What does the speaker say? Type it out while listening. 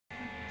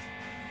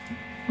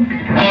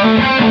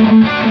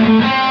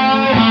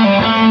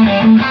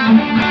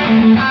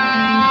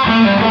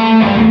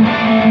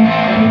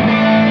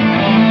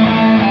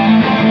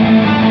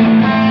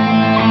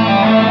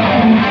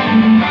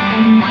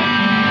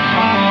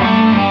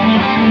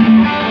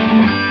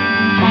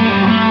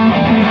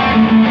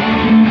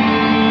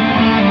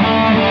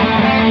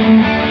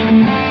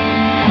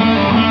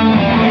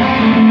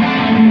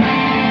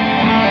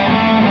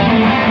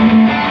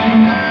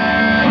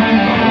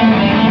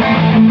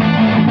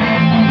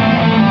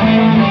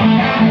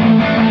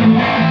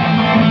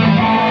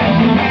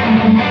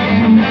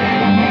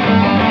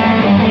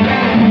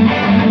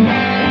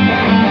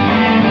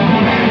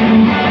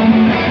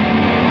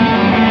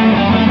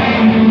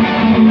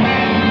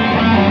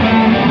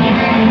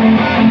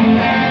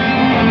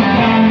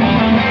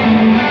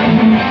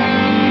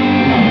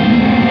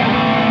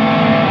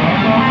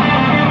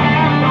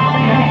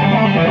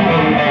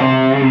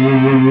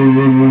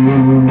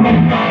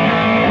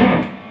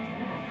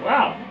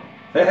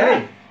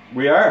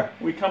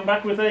We come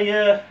back with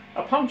a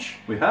punch.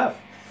 We have.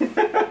 And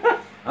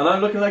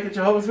I'm looking like a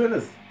Jehovah's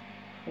Witness.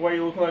 Why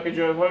you look like a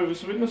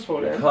Jehovah's Witness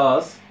for that?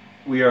 Because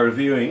we are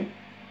reviewing...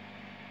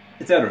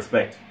 It's out of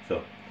respect,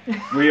 Phil.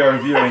 We are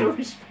reviewing...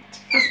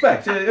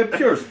 respect,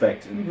 pure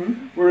respect.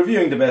 We're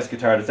reviewing the best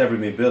guitar that's ever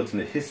been built in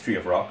the history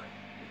of rock.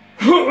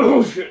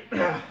 Oh shit.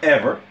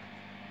 Ever.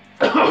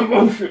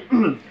 Oh shit.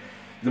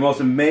 The most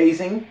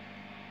amazing,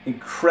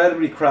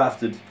 incredibly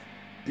crafted,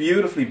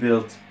 beautifully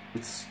built,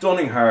 with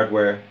stunning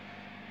hardware,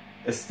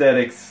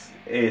 aesthetics.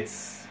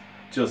 It's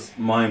just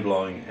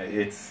mind-blowing.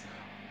 It's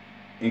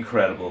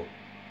incredible.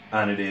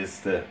 And it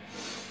is the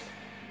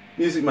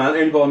Musicman,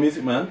 early ball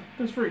Musicman.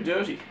 That's very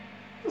dirty.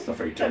 That's not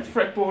very dirty.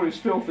 That fretboard is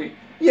filthy.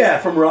 Yeah,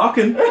 from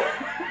rocking.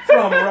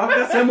 From rocking.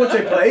 That's how much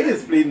I play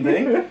this bleeding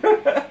thing.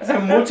 That's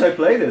how much I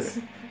play this.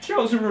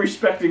 Show some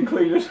respect and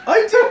clean it.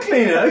 I do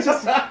clean it. I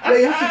have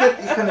to get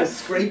this kind of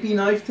scrapey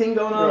knife thing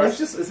going on. Right. It's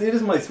just, it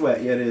is my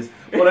sweat. Yeah, it is.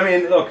 But I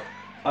mean, look,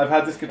 I've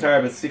had this guitar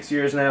about 6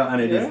 years now,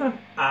 and it is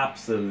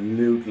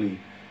absolutely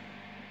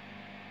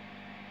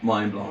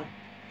mind-blowing.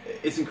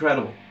 It's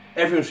incredible.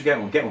 Everyone should get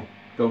one. Get one.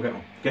 Go get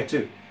one. Get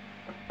two.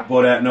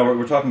 But no,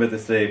 we're talking about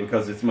this today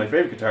because it's my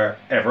favourite guitar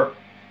ever.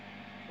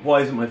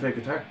 Why is it my favourite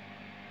guitar?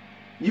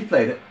 You've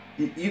played it.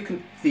 You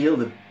can feel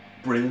the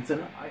brilliance in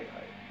it.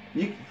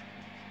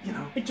 You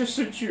know. It just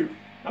suits you.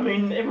 I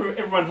mean,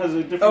 everyone has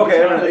a different...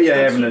 Okay,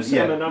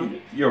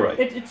 everyone, you're right.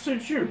 It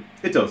suits you.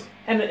 It does.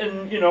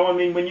 And you know, I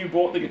mean, when you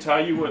bought the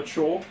guitar, you weren't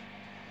sure.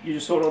 You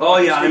just sort of... Oh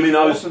yeah, I mean,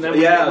 I was... And then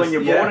when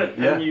you bought it,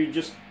 and you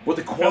just... But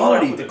the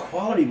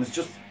quality was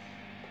just...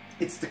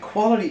 It's the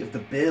quality of the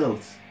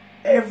build.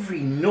 Every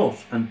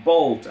nut and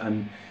bolt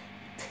and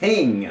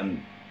thing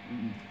and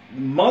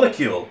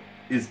molecule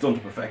is done to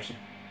perfection.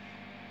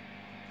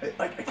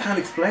 I can't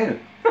explain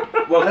it.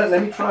 Well,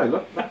 let me try.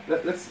 Look,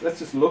 let's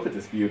just look at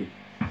this beauty.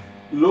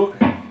 Look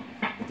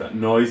at that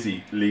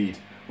noisy lead.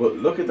 Well,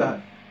 look at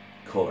that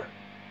colour.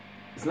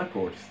 Isn't that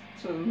gorgeous?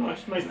 It's a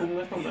nice maple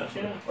neck on that,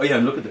 yeah. Oh yeah,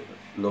 and look at it.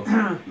 Look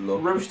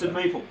roasted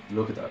maple.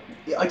 Look at that.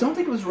 Yeah, I don't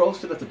think it was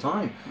roasted at the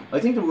time. I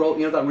think that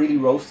really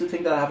roasted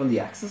thing that I have on the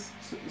Axis.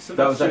 So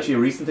that was actually a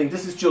recent thing.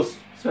 This is just...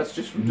 So that's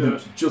just from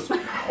dirt.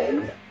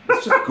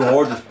 It's just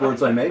gorgeous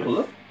bird's eye maple.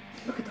 Look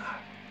at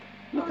that.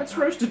 Look, it's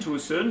roasted to a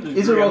certain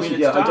degree. Is it roasted? I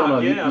mean, it's dark, I don't know.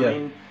 Yeah, I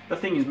mean, the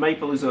thing is,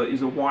 maple is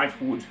a white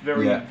wood,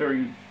 very,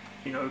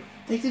 you know.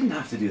 They didn't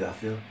have to do that,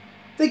 Phil.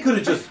 They could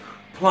have just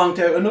plonked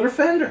out another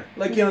fender,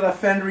 like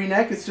that fendery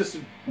neck. It's just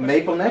a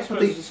maple neck.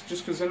 But it's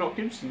just because they're not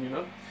Gibson, you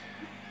know.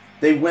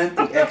 They went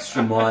the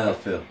extra mile,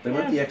 Phil. They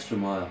went the extra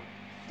mile.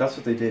 That's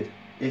what they did.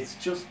 It's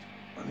just,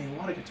 I mean,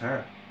 what a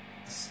guitar.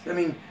 I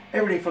mean,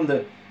 everything from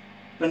the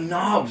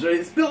knobs, right?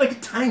 It's built like a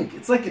tank.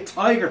 It's like a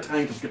tiger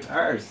tank of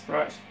guitars.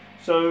 Right.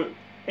 So,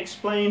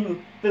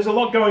 explain, there's a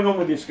lot going on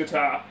with this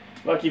guitar.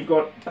 Like you've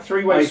got a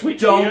three-way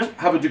switch here. I don't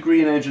have a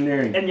degree in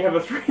engineering. And you have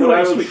a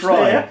three-way switch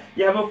there.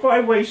 You have a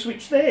five-way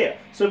switch there.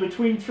 So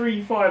between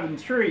 3, 5 and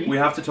 3... We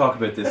have to talk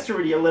about this. That's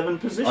already 11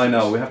 positions. I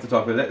know, we have to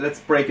talk about it. Let's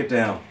break it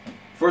down.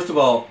 First of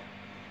all,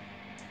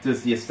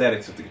 there's the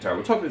aesthetics of the guitar.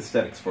 We'll talk about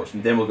aesthetics first,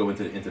 and then we'll go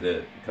into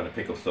the kind of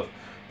pickup stuff.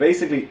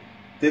 Basically,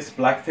 this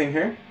black thing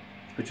here,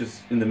 which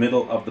is in the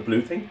middle of the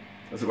blue thing,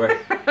 as it were.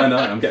 I know,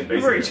 I'm getting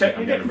basic.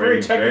 You're getting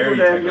very technical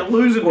there. You're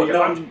losing me.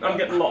 No, I'm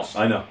getting lost.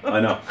 I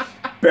know.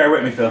 Bear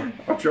with me, Phil.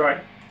 I'll try.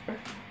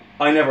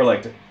 I never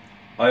liked it.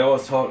 I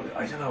always thought,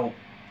 I don't know,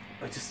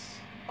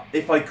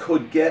 if I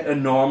could get a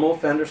normal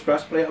Fender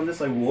scratch plate on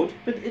this, I would.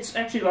 But it's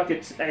actually like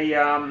it's a...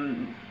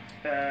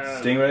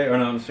 Stingray, or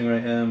not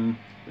Stingray,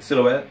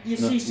 Silhouette. You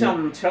see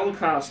some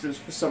Telecasters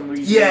for some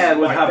reason. Yeah,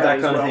 we'll have that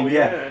kind of thing,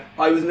 yeah.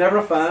 I was never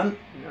a fan.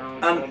 No,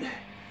 and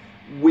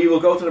we will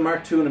go to the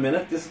Mark II in a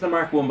minute. This is the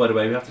Mark I, by the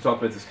way. We have to talk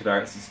about this guitar.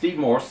 It's the Steve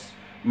Morse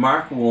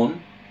Mark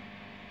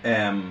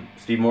I,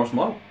 Steve Morse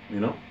model, you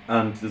know.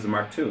 And there's a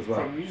Mark II as well.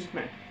 From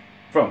Musicman.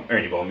 From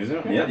Ernie Ball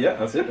Musicman. Yeah,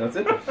 that's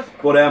it.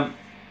 But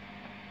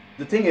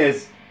the thing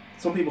is,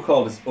 some people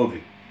call this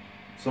ugly.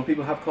 Some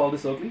people have called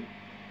this ugly.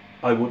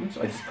 I wouldn't.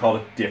 I just call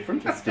it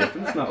different. It's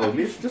different. It's not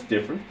ugly. It's just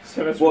different.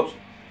 So that's but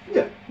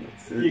yeah,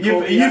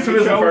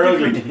 euphemism for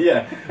ugly.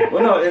 Yeah.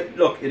 Well, no.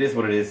 Look, it is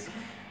what it is.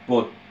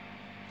 But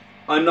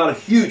I'm not a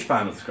huge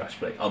fan of the scratch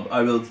plate.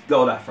 I will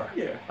go that far.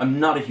 Yeah. I'm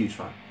not a huge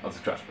fan of the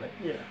scratch plate.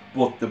 Yeah.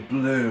 But the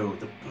blue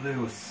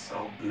is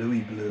so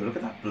bluey blue. Look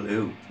at that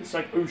blue. It's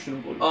like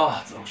ocean blue. Oh,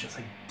 it's ocean. It's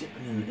like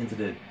dipping into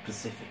the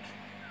Pacific.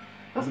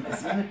 Isn't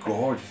it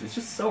gorgeous? It's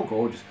just so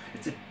gorgeous.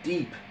 It's a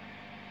deep,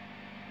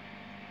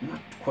 not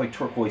quite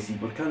turquoisey,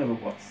 but kind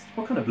of what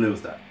kind of blue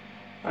is that?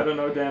 I don't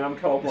know, Dan. I'm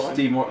colorblind.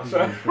 Steve Morse. He's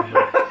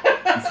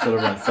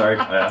colorblind. Sorry,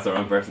 I asked the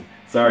wrong person.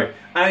 Sorry.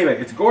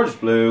 Anyway, it's a gorgeous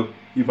blue.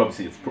 You probably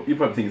see you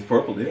probably think it's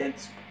purple, do you?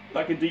 It's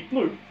like a deep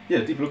blue. Yeah,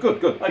 deep blue.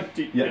 Good. Like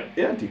deep.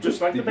 Yeah, deep.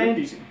 Just like deep the band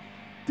he's in.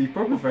 Deep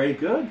purple, very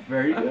good.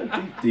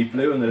 Deep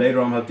blue, and then later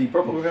on we'll have deep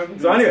purple.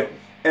 So anyway,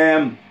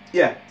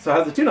 yeah. So it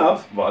has the two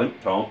knobs, volume,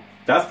 tone.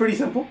 That's pretty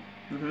simple.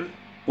 Mm-hmm.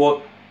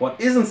 But what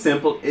isn't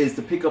simple is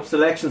the pickup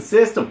selection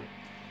system,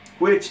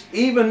 which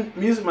even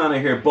Musicman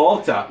here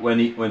balked at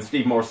when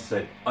Steve Morse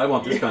said, "I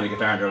want this kind of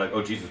guitar," and they're like,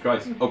 "Oh Jesus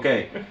Christ,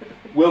 okay,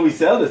 will we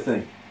sell this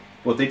thing?"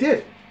 But they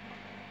did.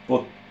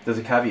 But there's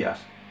a caveat.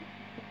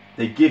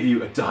 They give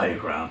you a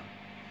diagram,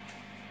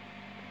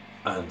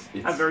 and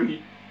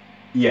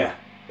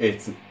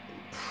it's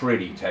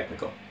pretty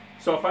technical.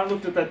 So if I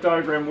looked at that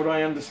diagram, would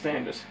I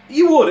understand it?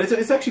 You would.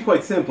 It's actually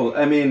quite simple.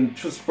 I mean,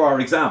 just for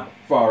example,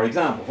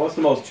 what's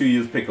the most two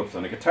used pickups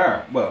on a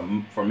guitar?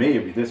 Well, for me,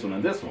 it'd be this one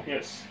and this one.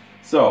 Yes.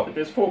 So but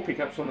there's 4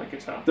 pickups on that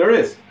guitar. There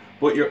is,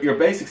 but your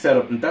basic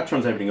setup, and that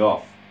turns everything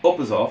off. Up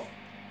is off.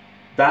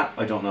 That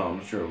I don't know. I'm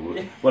not sure it would.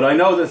 Yeah. But I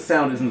know the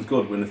sound isn't as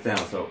good when it's down,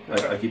 so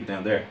okay. I keep it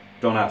down there.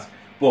 Don't ask.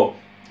 But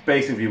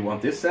basically, if you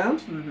want this sound,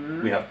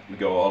 mm-hmm. we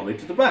go all the way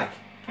to the back.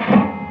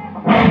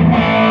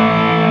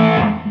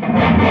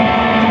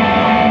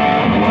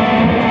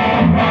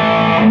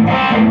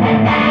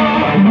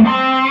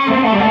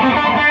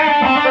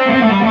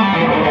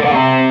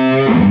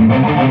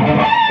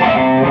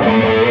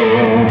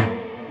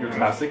 Your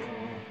classic.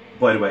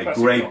 By the way,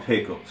 great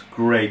pickups.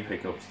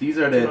 These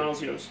are the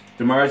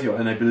DiMarzio,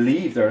 and I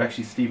believe they're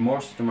actually Steve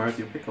Morse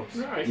DiMarzio pickups.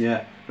 Right.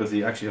 Yeah, because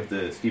they actually have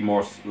the Steve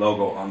Morse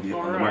logo on the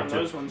mark.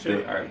 Those ones,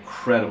 they are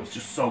incredible. It's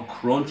just so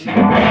crunchy.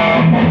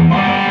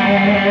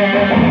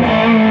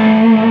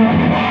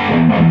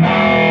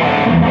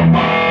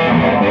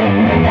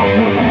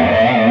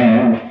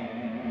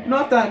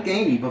 Not that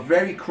gainy, but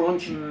very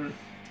crunchy.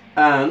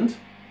 And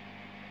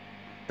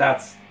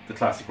that's the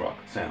classic rock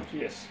sound.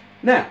 Yes.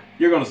 Now,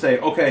 you're going to say,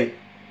 okay,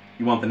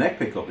 you want the neck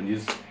pickup, and you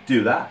just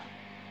do that.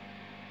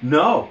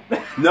 No,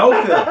 Phil.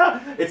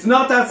 It's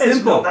not that simple.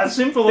 It's not that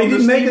simple. They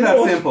didn't make it that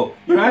simple.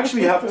 You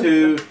actually have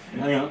to...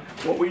 Hang on.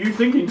 What were you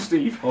thinking,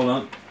 Steve? Hold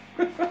on.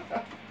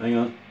 Hang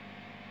on.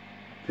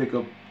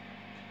 Pickup...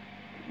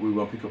 We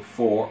want pickup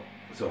 4.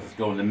 So let's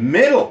go in the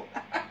middle.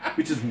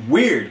 Which is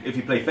weird if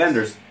you play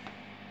Fenders.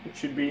 It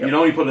should be... You'd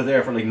only put it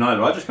there for like Nile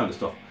Rodgers kind of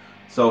stuff.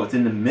 So it's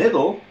in the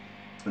middle,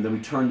 and then we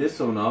turn this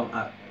one off.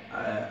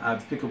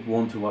 Add pickup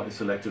 1 to what is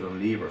selected on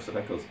lever, so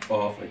that goes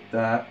off like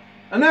that,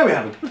 and now we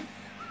have it.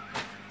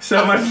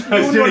 So much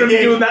nice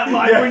doing that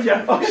live, would you?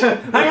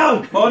 Hang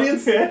on,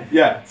 audience.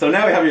 Yeah. So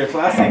now we have your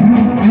classic.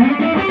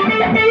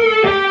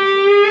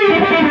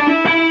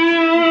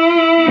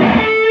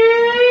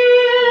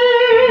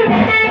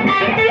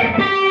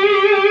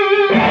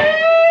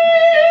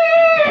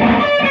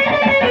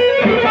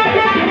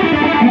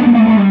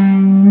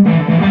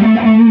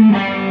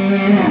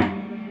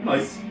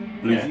 Nice.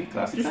 Bluesy,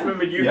 classic. Just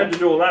remember, you had to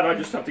do all that. I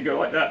just have to go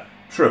like that.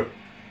 True,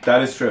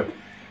 that is true,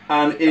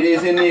 and it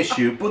is an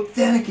issue. But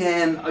then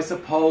again, I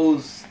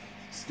suppose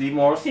Steve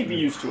Morse, he'd be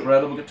used to it.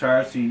 Incredible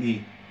guitarist.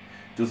 He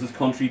does his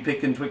country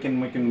picking,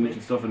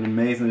 twicking stuff, and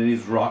amazing. And then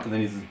he's rock, and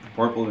then he's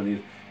purple, and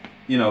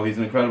he's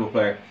an incredible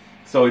player.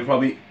 So he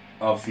probably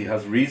obviously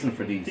has reason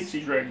for these. Dixie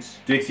Dregs.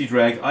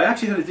 I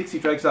actually had a Dixie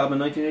Dregs album in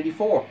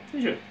 1984.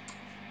 Did you?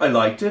 I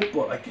liked it,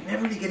 but I could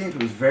never really get into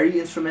it. It was very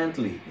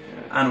instrumentally,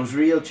 and it was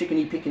real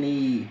chickeny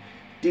pickeny.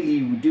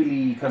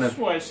 Dilly kind That's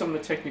why some of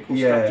the technical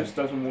stuff just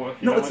doesn't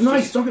work. No, it's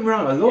nice. Don't get me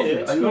wrong. I love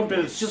it. I love it.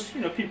 It's just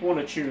people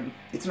want to tune.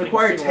 It's an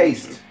acquired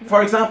taste.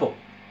 For example,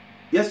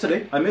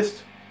 yesterday I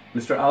missed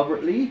Mr.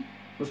 Albert Lee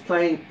was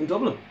playing in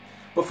Dublin,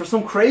 but for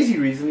some crazy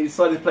reason he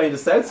decided to play in the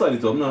south side of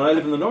Dublin, and I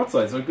live in the north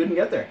side, so I couldn't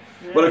get there.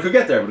 Yeah. Well, I could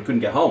get there, but I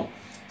couldn't get home.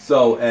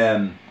 So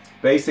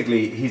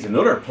basically, he's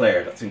another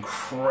player that's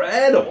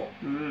incredible.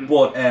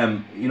 But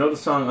you know the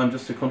song "I'm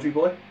Just a Country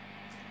Boy."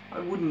 I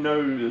wouldn't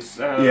know this.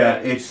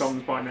 It's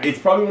songs by name. It's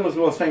probably one of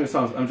the most famous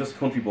songs. I'm Just a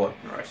Country Boy.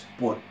 Right.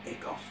 But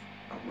it goes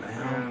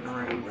around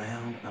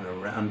and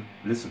around.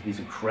 Listen, he's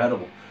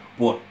incredible.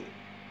 But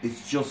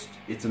it's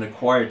an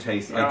acquired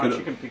taste. Yeah,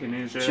 chicken picking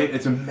is.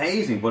 It's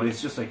amazing, but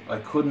it's just like I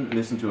couldn't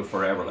listen to it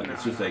forever. Like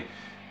it's just like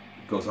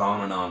it goes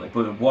on and on. Like,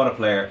 but what a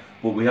player!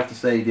 But we have to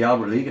say the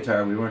Albert Lee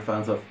guitar we weren't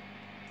fans of.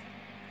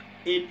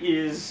 It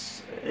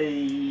is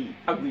a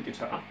ugly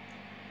guitar.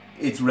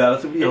 It's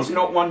relatively ugly. It's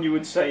not one you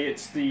would say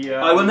it's the...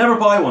 I will never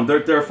buy one.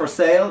 They're for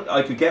sale.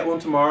 I could get one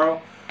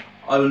tomorrow.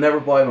 I will never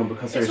buy one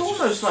because they're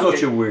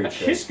such a weird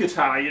shape. Kiss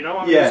guitar, you know?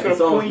 I mean, yeah, it's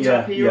got a point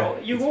up here. Yeah,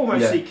 you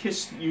almost see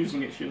Kiss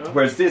using it, you know?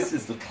 Whereas this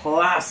is the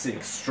classic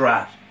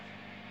Strat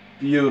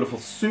beautiful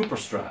super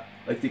Strat,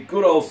 like the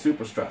good old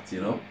super Strats, you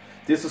know.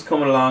 This was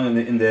coming along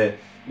in the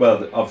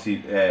well,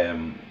 obviously,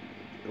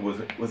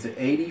 was it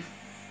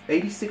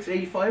 86,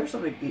 85 or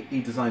something? He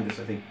designed this,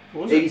 I think.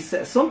 Was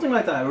 87, something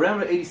like that.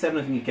 Around 87,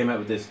 I think he came out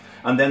with this,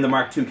 and then the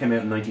Mark II came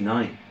out in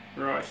 99.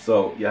 Right.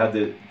 So you had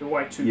the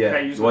Y2K. yeah,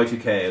 the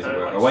Y2K as it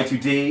were, or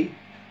Y2D.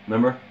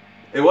 Remember,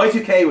 the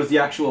Y2K was the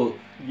actual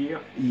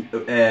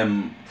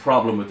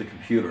problem with the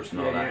computers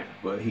and all that.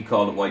 But he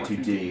called it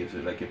Y2D, it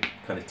was like a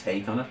kind of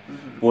take on it.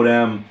 But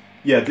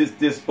yeah,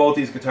 both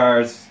these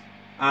guitars,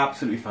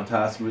 absolutely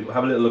fantastic. We'll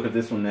have a little look at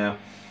this one now.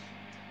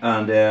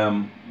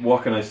 And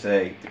what can I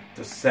say?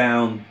 The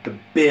sound, the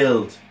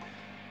build,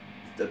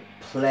 the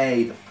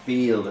play, the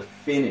feel, the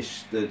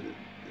finish, the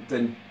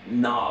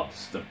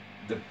knobs, the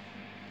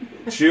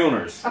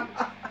tuners,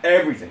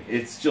 everything.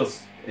 It's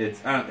just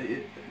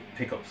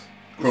pickups,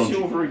 the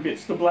silvery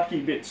bits, the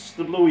blacky bits,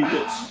 the bluey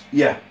bits.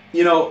 Yeah,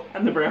 you know,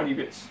 and the brownie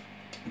bits.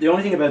 The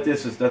only thing about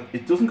this is that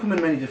it doesn't come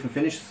in many different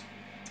finishes.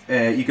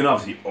 You can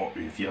obviously,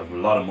 if you have a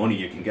lot of money,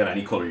 you can get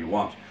any colour you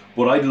want.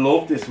 But I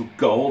love this with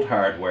gold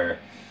hardware,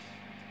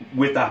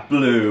 with that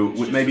blue,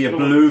 with maybe a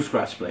blue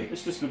scratch plate.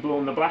 It's just the blue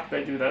and the black.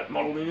 They do that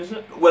modelling, is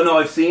it? Well, no,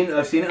 I've seen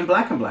it in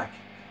black and black,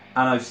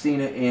 and I've seen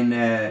it in.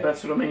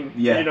 That's what I mean.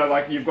 Yeah. You know,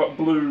 like you've got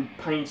blue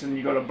paint and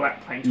you've got a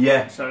black paint.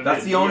 Yeah. So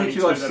that's the only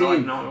two I've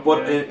seen.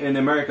 But yeah. in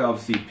America,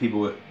 obviously, people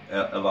with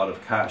a lot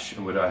of cash,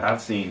 what I have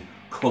seen,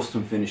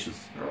 custom finishes,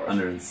 right. And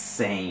they're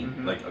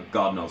insane. Like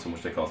God knows how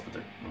much they cost,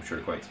 but I'm sure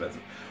they're quite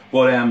expensive.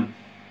 But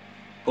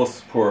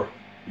us poor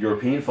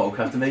European folk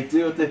have to make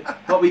do with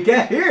what we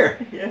get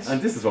here. Yes.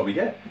 And this is what we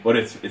get. But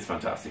it's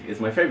fantastic. It's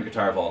my favourite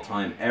guitar of all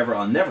time ever.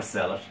 I'll never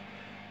sell it.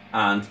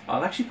 And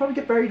I'll actually probably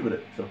get buried with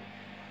it. So.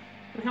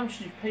 And how much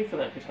did you pay for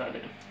that guitar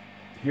then?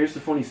 Here's the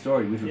funny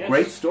story. We have a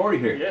great story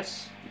here.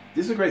 Yes.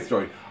 This is a great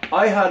story.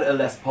 I had a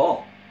Les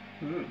Paul.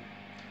 Mm.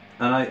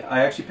 And I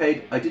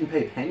actually I didn't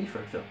pay a penny for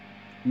it, Phil.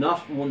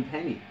 Not one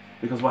penny.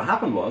 Because what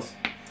happened was,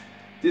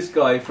 this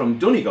guy from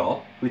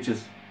Donegal, which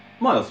is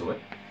miles away,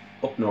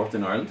 up north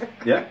in Ireland,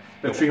 yeah,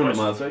 about 300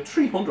 miles away,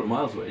 300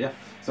 miles away, yeah.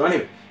 So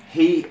anyway,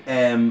 he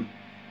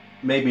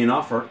made me an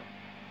offer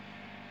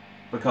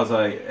because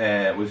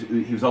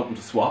he was open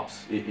to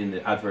swaps in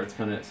the adverts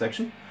kind of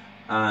section,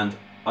 and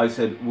I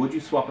said, would you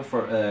swap it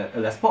for a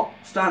Les Paul,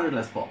 standard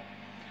Les Paul?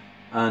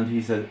 And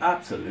he said,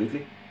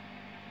 absolutely.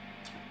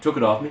 Took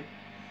it off me,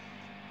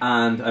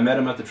 and I met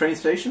him at the train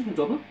station in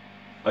Dublin.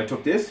 I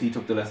took this, he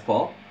took the Les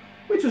Paul,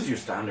 which was your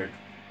standard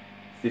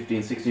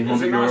 1,500,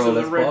 1,600 euro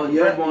Les Paul.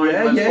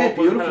 Yeah,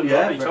 beautiful,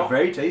 yeah,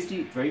 very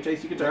tasty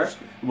guitar. It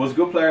was a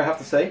good player, I have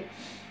to say.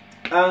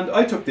 And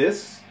I took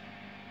this,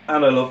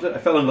 and I loved it. I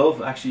fell in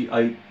love. Actually,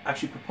 I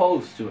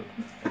proposed to it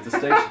at the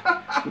station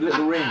with a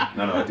little ring.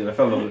 No, I did. I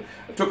fell in love with it.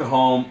 I took it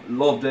home,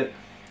 loved it,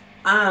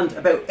 and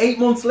about 8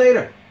 months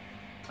later,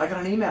 I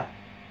got an email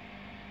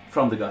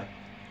from the guy.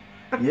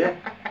 Yeah,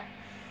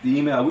 the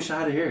email. I wish I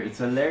had it here. It's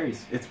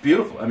hilarious. It's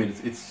beautiful. I mean,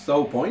 it's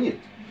so poignant.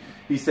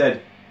 He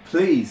said,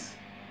 "Please,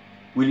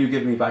 will you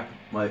give me back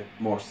my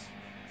Morse?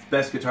 It's the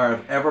best guitar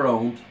I've ever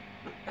owned.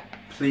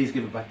 Please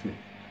give it back to me,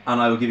 and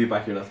I will give you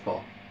back your Les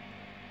Paul."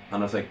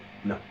 And I was like,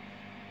 "No,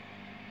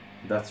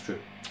 that's true.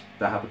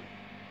 That happened."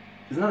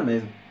 Isn't that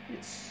amazing?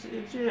 It's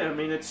yeah. I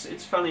mean,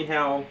 it's funny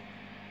how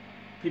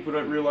people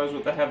don't realise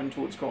what they have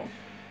until it's gone.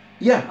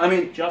 Yeah, I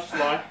mean, just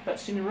like that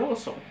Cinderella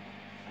song.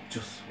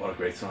 Just what a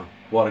great song!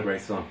 What a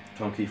great song!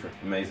 Tom Kiefer,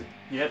 amazing.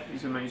 Yep,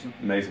 he's amazing.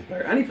 Amazing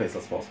player, and he plays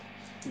Les Pauls.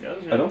 He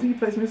does. Yeah. I don't think he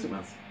plays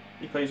Musicman.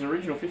 He plays an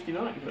original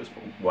 59 Les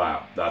Paul.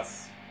 Wow,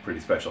 that's pretty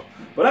special.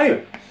 But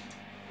anyway,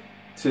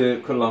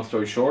 to cut a long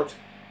story short,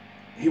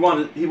 he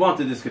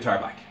wanted this guitar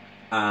back,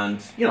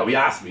 and you know, he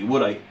asked me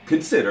would I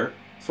consider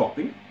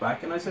swapping it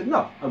back, and I said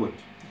no, I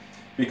wouldn't,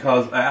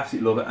 because I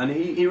absolutely love it, and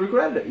he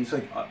regretted it. He's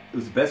like, it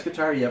was the best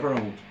guitar he ever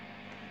owned,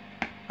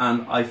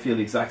 and I feel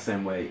the exact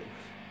same way.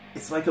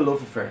 It's like a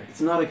love affair.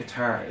 It's not a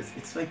guitar.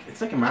 It's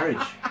like a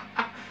marriage.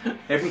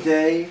 Every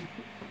day,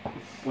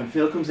 when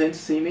Phil comes in to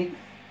see me,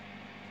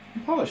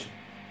 I'm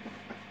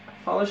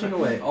polishing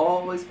away,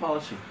 always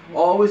polishing,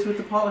 always with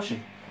the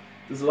polishing.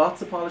 There's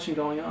lots of polishing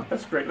going on.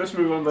 That's great. Let's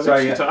move on to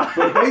the next guitar.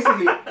 But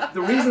basically,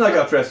 the reason I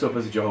got dressed up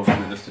as a Jehovah's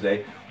Witness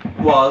today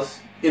was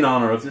in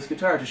honour of this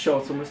guitar, to show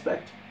it some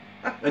respect.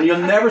 And you'll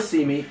never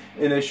see me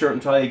in a shirt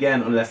and tie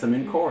again unless I'm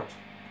in court.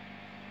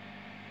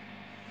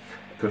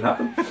 Could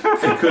happen.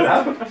 It could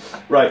happen.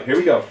 Right, here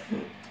we go.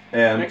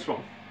 Next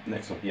one,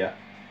 yeah.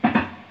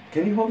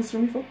 Can you hold this for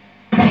me, Phil?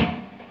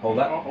 Hold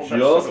that. Hold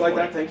just like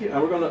that, thank you.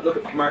 And we're going to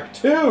look at Mark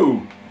II.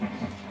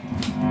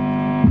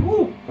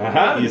 Ooh.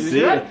 Aha, you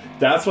see it?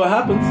 That's what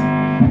happens.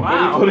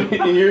 Wow. When you put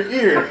it in your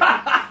ear.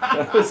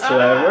 That was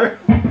clever.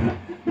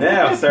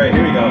 Now, sorry,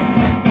 here we go.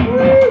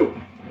 Woo!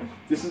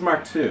 This is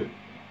Mark II.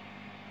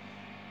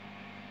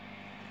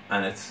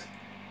 And it's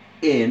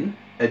in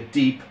a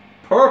deep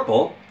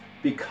purple,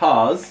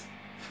 because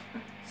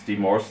Steve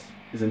Morse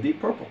is in deep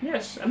purple.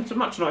 Yes, and it's a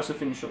much nicer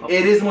finish on that.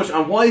 It is much,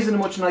 and why is it a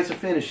much nicer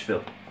finish,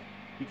 Phil?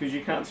 because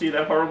you can't see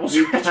that horrible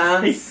You scratch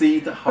can't plate. see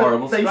the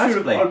horrible They scratch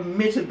should plate. have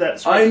omitted that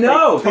scratch I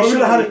know. plate. They should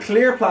have had a Totally.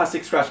 clear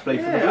plastic scratch plate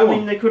for the Yeah, blue I mean,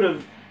 one. they could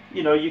have,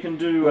 you know, you can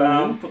do,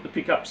 put the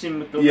pickups in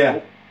with the Yeah.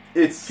 little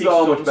It's pieces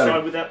so on much the better.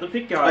 side without the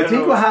pick guard. I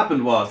think what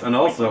happened was, and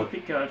also,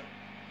 pick guard.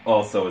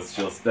 it's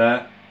just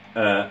that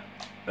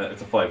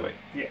it's a 5-way.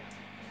 Yeah.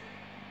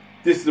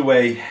 This is the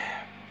way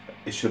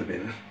it should have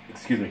been.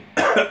 Excuse me.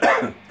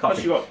 Plus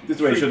Coffee. you got This is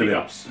the way it 3 should have been.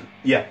 pickups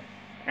Yeah.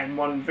 and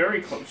one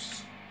very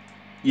close.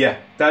 Yeah,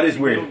 that is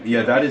weird. Little-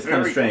 Yeah, that is kind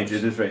of very strange.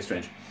 close. It is very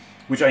strange.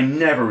 Which I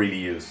never really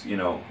use, you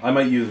know. I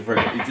might use it for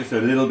just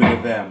a little bit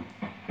of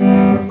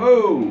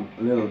oh,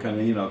 a little kind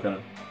of, you know, kind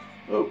of,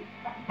 oh.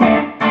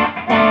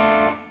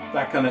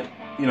 That kind of,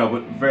 you know,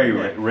 but very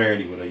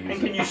rarely would I use it. And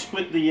can you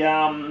split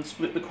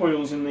the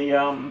coils in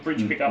the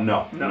bridge pickup?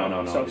 No.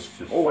 So It's it's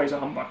just always a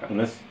humbucker.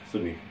 unless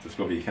suddenly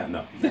discover you can't.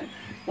 No.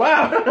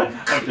 Wow!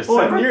 After Oh,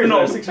 7 years,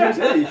 no. or 6 years,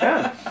 yeah, you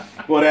can.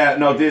 But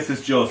no, this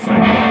is just.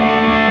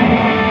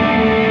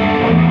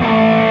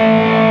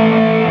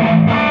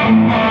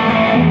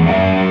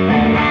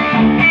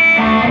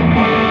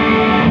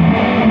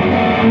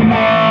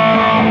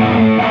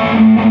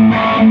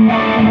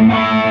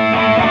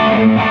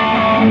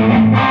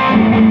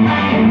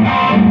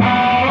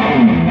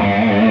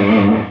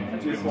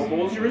 That's a bit more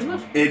ballsier, isn't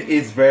it? It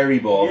is very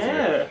ballsy.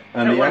 Yeah.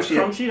 And that they one's actually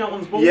crunchy, that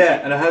one's ballsy.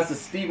 Yeah, and it has the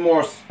Steve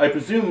Morse. I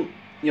presume,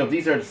 you know,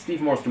 these are the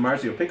Steve Morse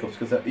DiMarzio pickups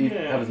because they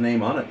have his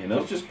name on it. You know.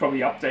 It's just probably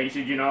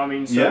updated, you know. I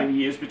mean, so many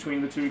years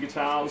between the two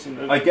guitars,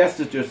 and I guess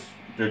they're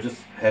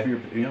just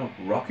heavier, you know,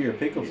 rockier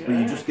pickups, but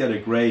you just get a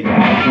great.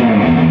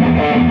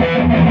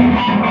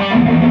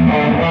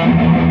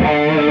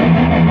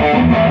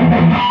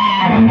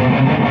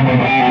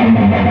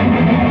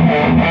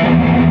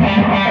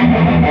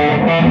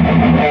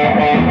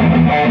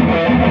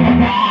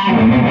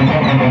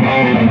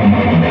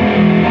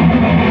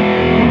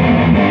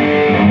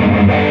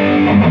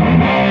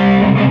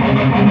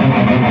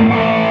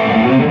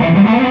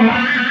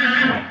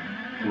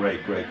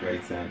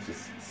 Great sound,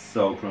 just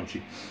so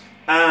crunchy.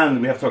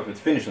 And we have to talk about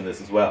the finish on this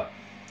as well.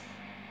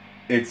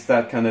 It's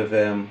that kind of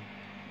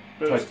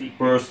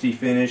bursty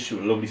finish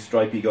with lovely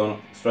stripy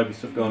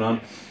stuff going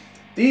on.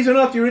 These are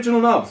not the original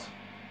knobs.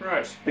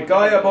 Right. The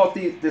guy I bought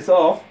this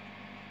off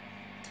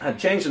had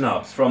changed the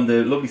knobs from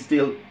the lovely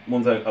steel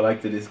ones I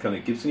liked to this kind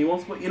of Gibson-y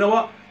ones. But you know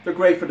what? They're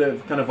great for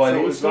the kind of So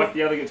violin it was stuff. like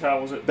the other guitar,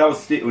 was it? That was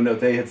steel. No,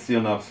 they had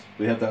steel knobs.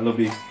 We had that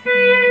lovely.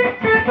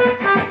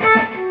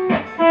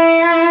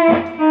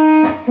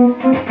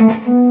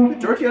 Bit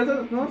dirty, are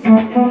those knobs? Yeah,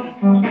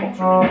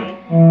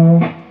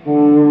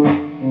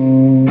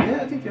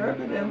 Yeah, I think they are a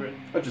bit.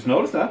 I've just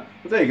noticed that.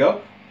 But there you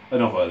go. I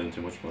don't violin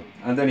too much, but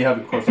and then you have,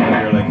 of course,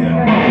 here like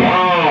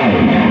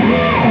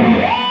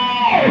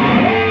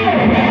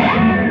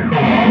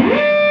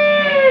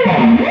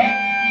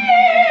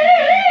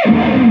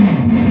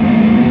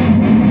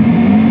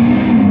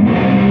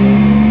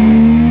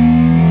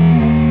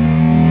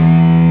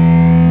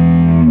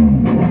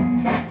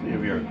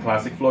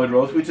classic Floyd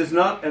Rose, which is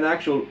not an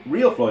actual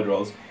real Floyd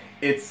Rose.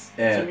 It's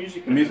a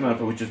Musicman,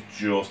 which is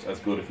just as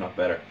good, if not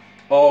better.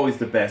 Always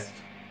the best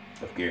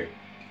of gear.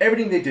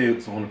 Everything they do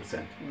is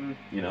 100%.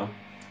 You know,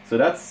 so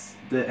that's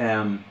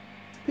the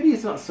pity.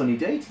 It's not a sunny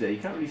day today. You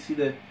can't really see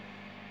the.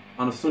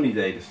 On a sunny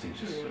day, this thing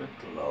just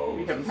glows.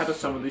 We haven't had a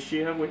summer this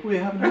year, have we? We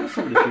haven't had a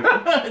summer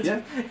this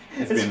year.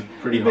 It's been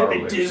pretty a bit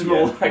horrible. dismal,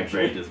 Yeah, it's been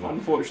actually, very dismal,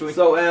 unfortunately.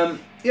 So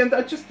yeah,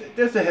 that just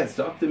there's the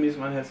headstock, the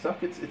Musicman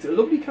headstock. It's a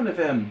lovely kind of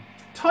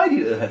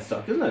tidy little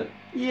headstock, isn't it?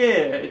 Yeah,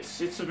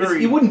 it's a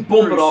very. You wouldn't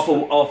bump it off a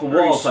wall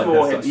type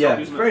small headstock. headstock, Yeah,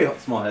 isn't it? very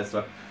small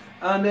headstock.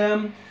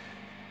 And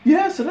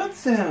yeah, so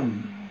that's the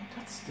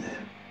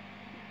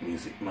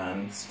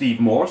Musicman Steve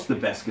Morse, the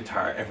best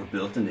guitar ever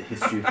built in the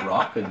history of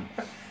rock, and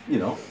you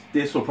know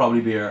this will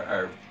probably be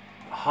our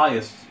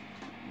highest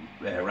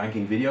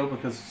ranking video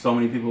because so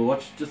many people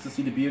watch just to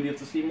see the beauty of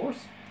the Steve Morse.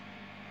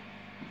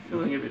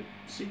 Feeling a bit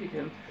sick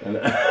again.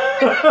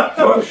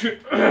 Oh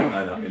shit! I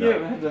know. You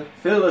know. Yeah,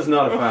 Phil is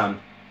not a fan.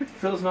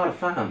 Phil is not a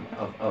fan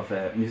of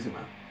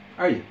Musicman.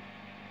 Are you?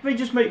 They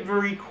just make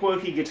very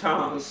quirky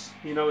guitars.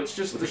 You know, it's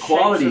just But the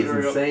quality shapes is are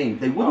very- insane.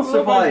 They wouldn't Oh,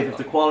 survive look, if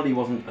the quality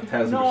wasn't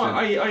 1,000%. No,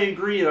 I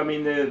agree. I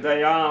mean,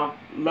 they are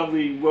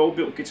lovely,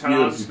 well-built guitars.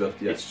 Beautifully built,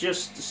 yeah. It's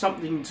just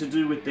something to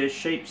do with their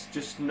shapes.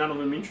 Just none of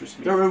them interest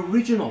me. They're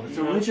original. It's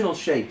You know, original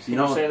shapes. You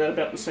Can know. say that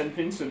about the St.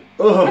 Vincent.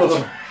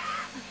 Oh.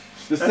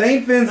 The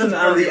St. Vincent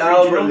that's and very the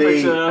Albert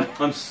original, Lee.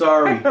 but, I'm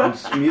sorry.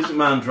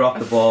 Musicman dropped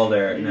the ball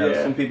there. Now,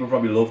 Yeah. some people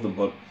probably love them,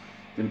 but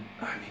I mean,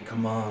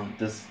 come on.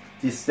 The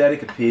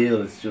aesthetic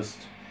appeal is just,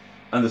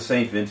 and the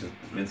St. Vincent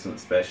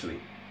especially,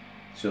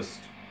 just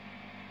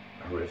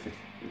horrific.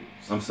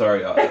 I'm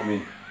sorry. I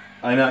mean,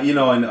 I know. You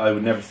know, I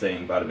would never say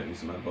anything bad about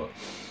Musicman, but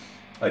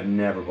I'd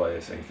never buy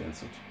a St.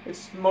 Vincent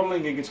It's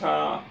modelling a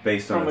guitar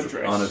based from on a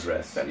dress. on a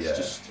dress. That's yeah.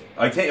 just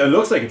I think it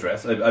looks like a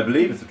dress. I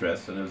believe it's a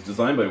dress, and it was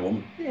designed by a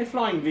woman. yeah.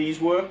 Flying V's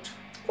worked.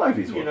 Flying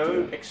V's You worked, know,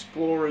 yeah.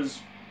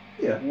 Explorers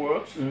Yeah.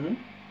 worked. Mm-hmm.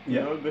 You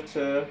Yeah. know,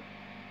 but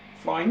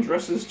flying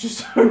dresses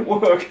just don't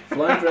work.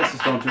 Flying dresses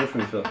don't do it for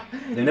me, Phil.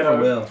 They never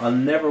No. will. I'll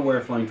never wear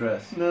a flying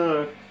dress.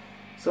 No.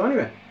 So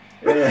anyway,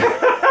 yeah.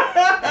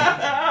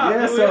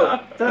 So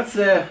that's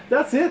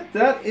it.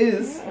 That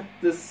is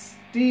the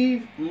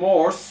Steve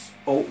Morse.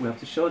 Oh, we have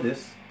to show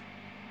this.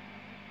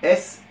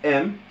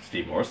 SM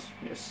Steve Morse.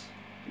 Yes.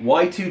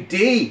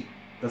 Y2D.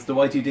 That's the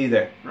Y2D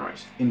there.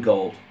 Right. In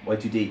gold.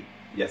 Y2D.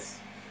 Yes.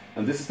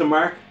 And this is the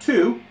Mark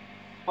II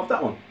of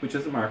that one, which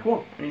is the Mark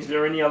I. And is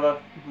there any other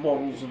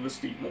models of the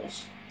Steve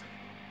Morse?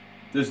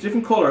 There's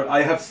different colour.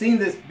 I have seen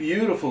this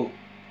beautiful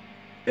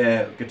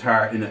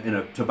guitar in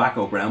a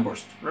tobacco brown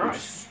burst. Right. Which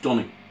is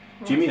stunning.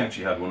 Right. Jimmy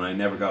actually had one. I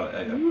never got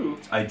it.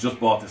 I just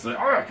bought this.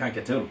 I can't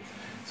get to them.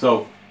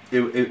 So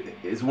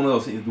it's one of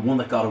those. The one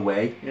that got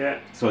away. Yeah.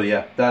 So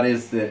yeah, that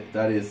is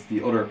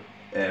the other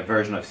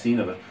version I've seen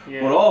of it.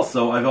 Yeah. But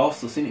also I've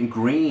also seen it in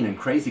green and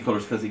crazy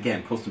colours because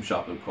again, custom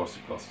shop, of course,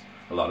 it costs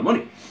a lot of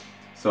money.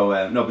 So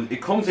no, but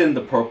it comes in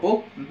the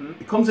purple.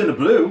 Mm-hmm. It comes in the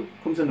blue.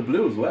 Comes in the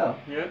blue as well.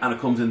 Yeah. And it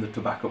comes in the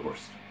tobacco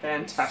burst.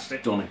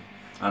 Fantastic. Stunning.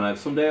 And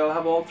someday I'll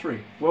have all three.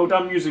 Well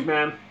done,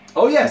 Musicman.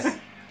 Oh yes.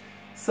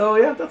 So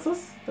yeah, that's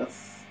us.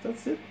 That's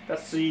it.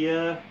 That's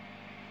the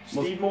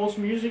Steve Morse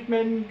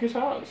Musicman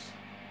guitars.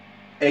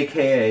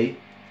 AKA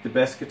the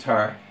best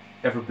guitar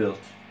ever built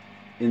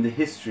in the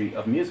history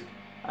of music.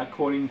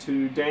 According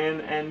to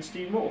Dan and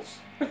Steve Morse.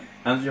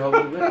 And the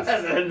Jehovah's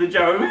Witnesses. And the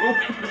Jehovah's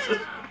Witnesses.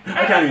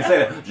 I can't even say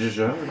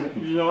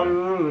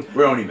that.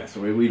 We're only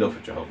messing. We love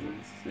it, Jehovah's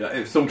Witnesses.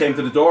 Yeah, some came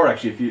to the door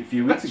actually a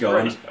few weeks ago,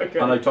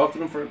 and I talked to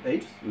them for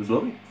ages. It was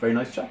lovely. Very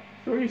nice chat.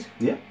 Great.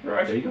 Yeah.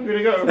 Right. There you go. I'm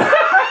gonna go.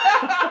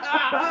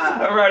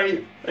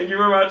 Alrighty. Thank you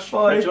very much.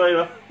 Bye. Catch you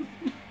later.